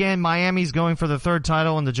 again, Miami's going for the 3rd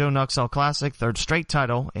title in the Joe Nuxall Classic, 3rd straight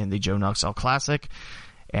title in the Joe Nuxall Classic,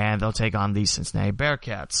 and they'll take on the Cincinnati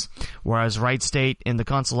Bearcats. Whereas Wright State in the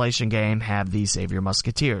consolation game have the Xavier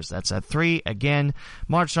Musketeers. That's at 3. Again,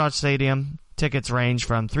 March Arch Stadium. Tickets range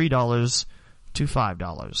from $3 to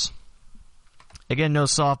 $5. Again, no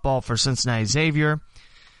softball for Cincinnati Xavier.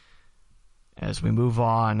 As we move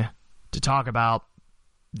on to talk about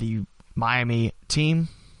the Miami team,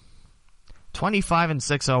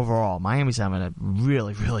 25-6 overall. Miami's having a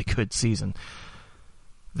really, really good season.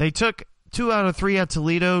 They took 2 out of 3 at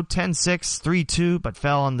Toledo, 10-6, 3-2, but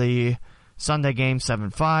fell on the Sunday game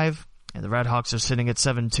 7-5. And the Redhawks are sitting at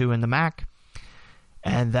 7-2 in the MAC.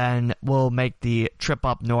 And then we'll make the trip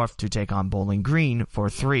up north to take on Bowling Green for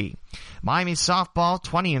 3. Miami softball,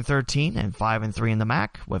 20-13 and 5-3 in the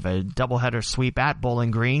MAC, with a doubleheader sweep at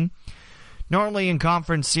Bowling Green. Normally in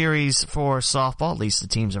conference series for softball, at least the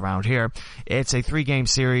teams around here, it's a 3-game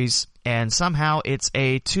series, and somehow it's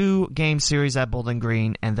a 2-game series at Bowling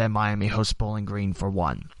Green, and then Miami hosts Bowling Green for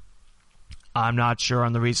 1. I'm not sure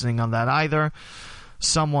on the reasoning on that either.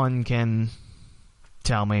 Someone can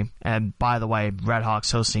tell me. And by the way,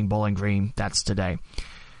 Redhawks hosting Bowling Green, that's today.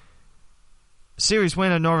 Series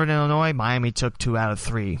win at Northern Illinois, Miami took 2 out of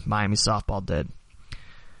 3. Miami softball did.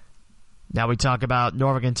 Now we talk about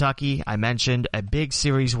Northern Kentucky. I mentioned a big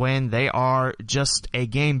series win. They are just a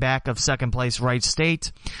game back of second place Wright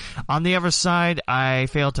State. On the other side, I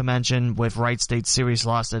failed to mention with Wright State's series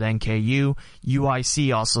loss at NKU,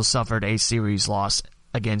 UIC also suffered a series loss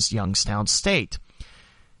against Youngstown State.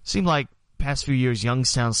 Seemed like past few years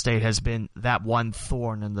Youngstown State has been that one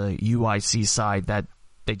thorn in the UIC side that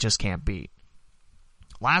they just can't beat.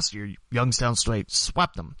 Last year, Youngstown State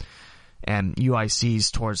swept them. And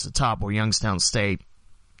UIC's towards the top, where Youngstown State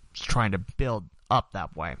is trying to build up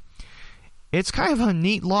that way. It's kind of a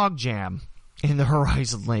neat logjam in the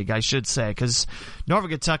Horizon League, I should say, because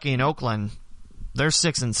Northern Kentucky and Oakland, they're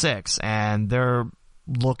 6-6, and they're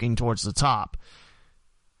looking towards the top.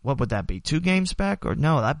 What would that be, 2 games back? Or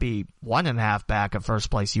no, that'd be 1.5 back of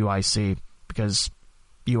first place UIC, because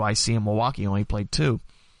UIC and Milwaukee only played 2.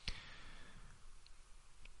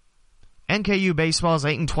 NKU baseball is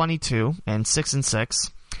 8-22 and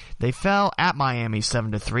 6-6. They fell at Miami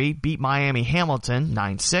 7-3, beat Miami Hamilton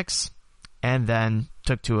 9-6, and then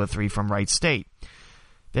took 2 of 3 from Wright State.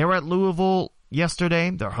 They were at Louisville yesterday.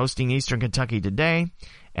 They're hosting Eastern Kentucky today,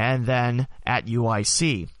 and then at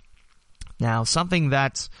UIC. Now, something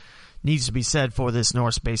that needs to be said for this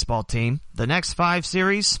Norse baseball team: the next 5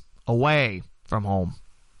 series away from home.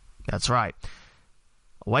 That's right.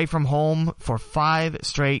 Away from home for 5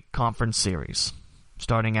 straight conference series,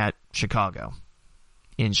 starting at Chicago.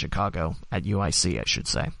 In Chicago, at UIC, I should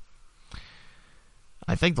say.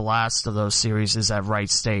 I think the last of those series is at Wright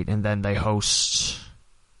State, and then they host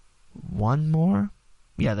one more?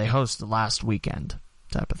 Yeah, they host the last weekend,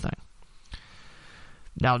 type of thing.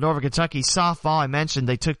 Now, Northern Kentucky softball, I mentioned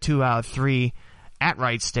they took 2 out of 3 at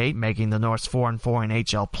Wright State, making the Norse 4-4 in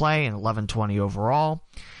HL play and 11-20 overall.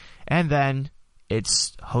 And then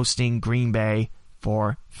it's hosting Green Bay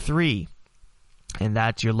for 3. And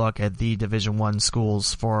that's your look at the Division I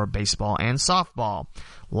schools for baseball and softball.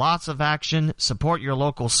 Lots of action. Support your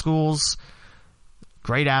local schools.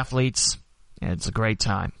 Great athletes. And it's a great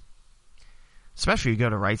time. Especially if you go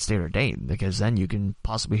to Wright State or Dayton, because then you can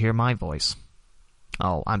possibly hear my voice.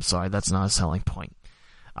 Oh, I'm sorry. That's not a selling point.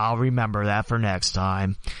 I'll remember that for next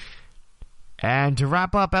time. And to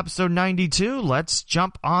wrap up episode 92, let's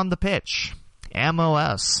jump on the pitch.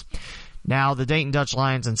 MLS. Now, the Dayton Dutch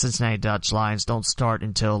Lions and Cincinnati Dutch Lions don't start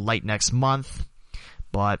until late next month,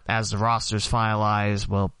 but as the rosters finalize,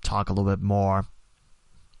 we'll talk a little bit more.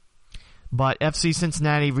 But FC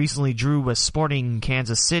Cincinnati recently drew with Sporting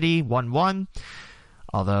Kansas City 1-1.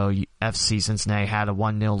 Although FC Cincinnati had a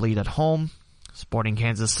 1-0 lead at home. Sporting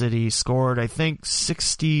Kansas City scored, I think,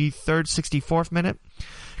 63rd, 64th minute.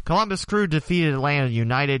 Columbus Crew defeated Atlanta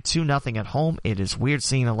United 2-0 at home. It is weird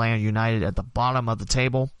seeing Atlanta United at the bottom of the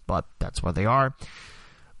table, but that's where they are.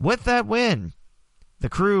 With that win, the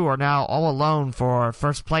Crew are now all alone for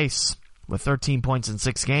first place with 13 points in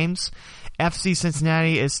 6 games. FC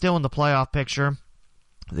Cincinnati is still in the playoff picture.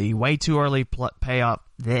 The way too early playoff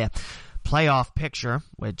picture,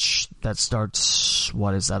 which that starts,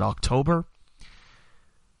 October?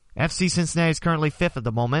 FC Cincinnati is currently 5th at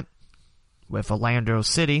the moment, with Orlando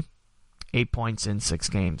City, 8 points in 6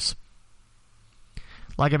 games.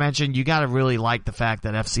 Like I mentioned, you gotta really like the fact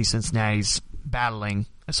that FC Cincinnati's battling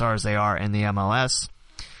as far as they are in the MLS.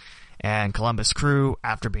 And Columbus Crew,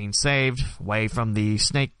 after being saved away from the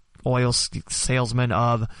snake oil salesman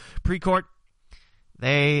of Precourt,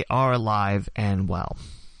 they are alive and well.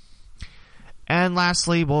 And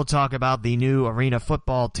lastly, we'll talk about the new arena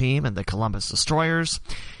football team and the Columbus Destroyers.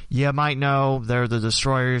 You might know they're the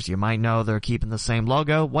Destroyers. You might know they're keeping the same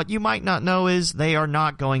logo. What you might not know is they are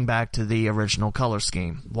not going back to the original color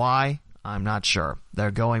scheme. Why? I'm not sure.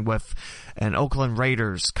 They're going with an Oakland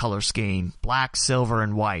Raiders color scheme, black, silver,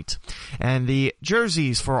 and white. And the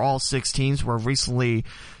jerseys for all 6 teams were recently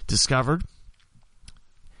discovered.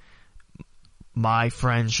 My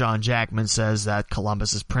friend Sean Jackman says that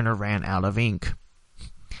Columbus's printer ran out of ink.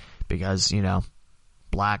 Because,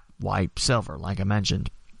 black, white, silver, like I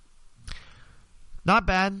mentioned. Not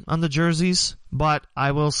bad on the jerseys, but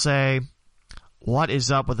I will say, what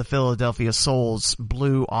is up with the Philadelphia Souls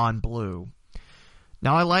blue on blue?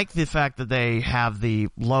 Now, I like the fact that they have the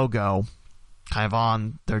logo kind of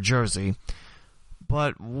on their jersey,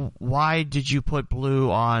 but why did you put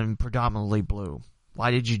blue on predominantly blue?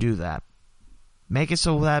 Why did you do that? Make it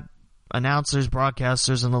so that announcers,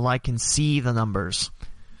 broadcasters, and the like can see the numbers.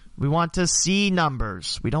 We want to see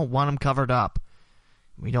numbers. We don't want them covered up.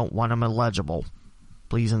 We don't want them illegible.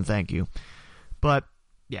 Please and thank you. But,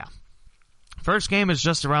 yeah. First game is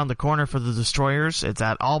just around the corner for the Destroyers. It's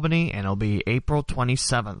at Albany, and it'll be April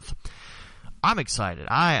 27th. I'm excited.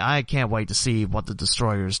 I can't wait to see what the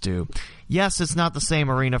Destroyers do. Yes, it's not the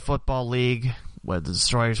same Arena Football League where the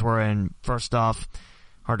Destroyers were in. First off,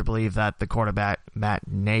 hard to believe that the quarterback, Matt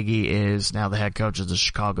Nagy, is now the head coach of the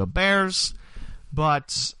Chicago Bears.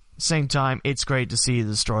 But, same time, it's great to see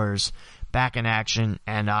the Destroyers back in action,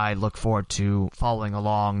 and I look forward to following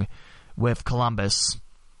along with Columbus.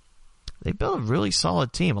 They built a really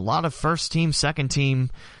solid team. A lot of first team, second team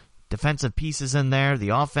defensive pieces in there.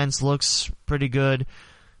 The offense looks pretty good.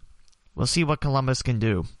 We'll see what Columbus can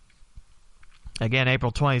do. Again,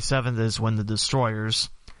 April 27th is when the Destroyers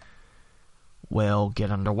will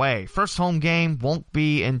get underway. First home game won't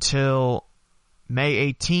be until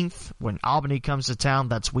May 18th when Albany comes to town.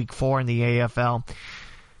 That's week 4 in the AFL.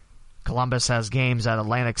 Columbus has games at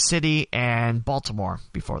Atlantic City and Baltimore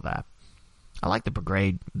before that. I like the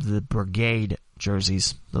brigade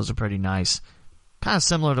jerseys. Those are pretty nice. Kind of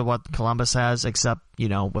similar to what Columbus has, except,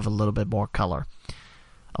 with a little bit more color.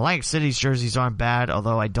 Atlantic City's jerseys aren't bad,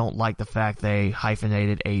 although I don't like the fact they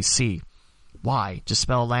hyphenated AC. Why? Just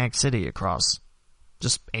spell Atlantic City across.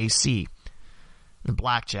 Just AC. The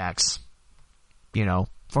Blackjacks.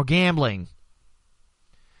 For gambling.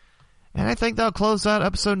 And I think that'll close out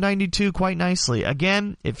episode 92 quite nicely.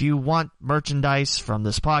 Again, if you want merchandise from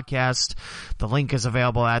this podcast, the link is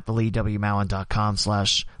available at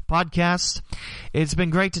theleewmallon.com/podcast. It's been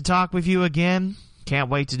great to talk with you again. Can't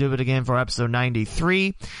wait to do it again for episode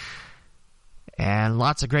 93. And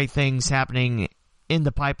lots of great things happening in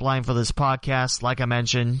the pipeline for this podcast. Like I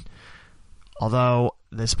mentioned, although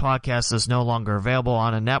this podcast is no longer available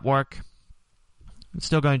on a network, I'm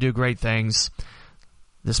still going to do great things.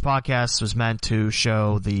 This podcast was meant to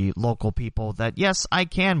show the local people that, yes, I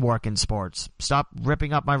can work in sports. Stop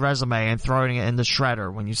ripping up my resume and throwing it in the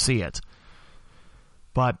shredder when you see it.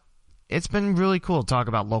 But it's been really cool to talk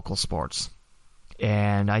about local sports.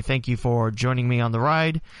 And I thank you for joining me on the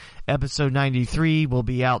ride. Episode 93 will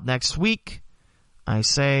be out next week. I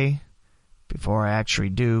say before I actually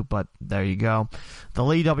do, but there you go.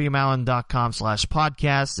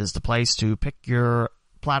 TheLeeWMallon.com/podcast is the place to pick your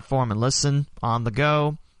platform and listen on the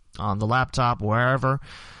go, on the laptop, wherever.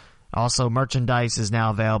 Also, merchandise is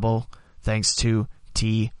now available thanks to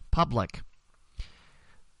TeePublic.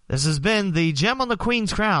 This has been the Gem on the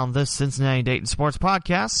Queen's Crown, this Cincinnati Dayton Sports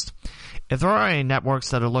Podcast. If there are any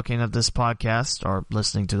networks that are looking at this podcast or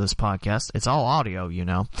listening to this podcast, it's all audio,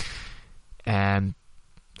 and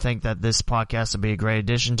think that this podcast would be a great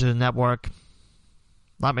addition to the network,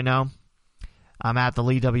 let me know. I'm at the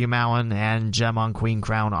Lee W. Mowen and Gem on Queen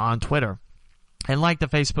Crown on Twitter. And like the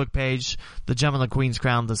Facebook page, the Gem on the Queen's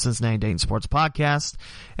Crown, the Cincinnati Dayton Sports Podcast.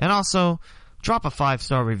 And also, drop a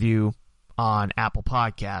 5-star review on Apple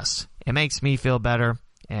Podcasts. It makes me feel better,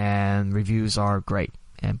 and reviews are great.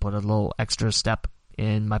 And put a little extra step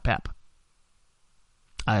in my pep.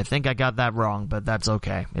 I think I got that wrong, but that's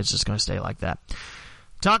okay. It's just going to stay like that.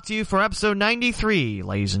 Talk to you for episode 93,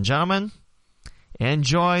 ladies and gentlemen.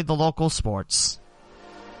 Enjoy the local sports.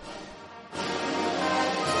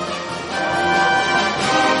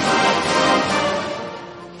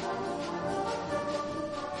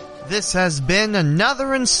 This has been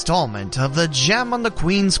another installment of the Gem on the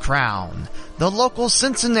Queen's Crown, the local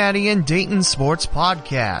Cincinnati and Dayton sports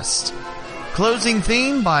podcast. Closing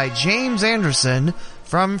theme by James Anderson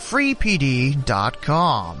from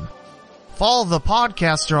freepd.com. Follow the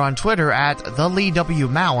podcaster on Twitter at the Lee W.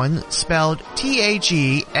 Mowen, spelled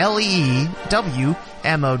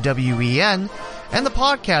TheLewMowen, and the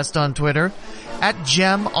podcast on Twitter at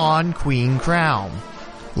Gem on Queen Crown.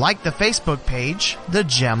 Like the Facebook page, The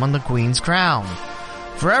Gem on the Queen's Crown.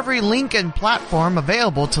 For every link and platform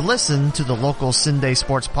available to listen to the local Cin-Day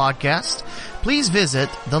Sports Podcast, please visit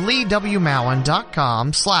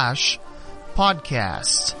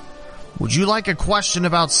theleewmowen.com/podcast. Would you like a question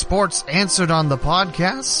about sports answered on the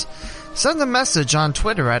podcast? Send a message on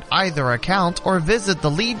Twitter at either account or visit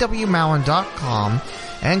theleewmowen.com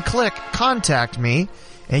and click Contact Me,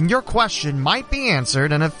 and your question might be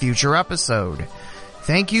answered in a future episode.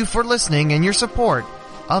 Thank you for listening and your support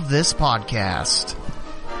of this podcast.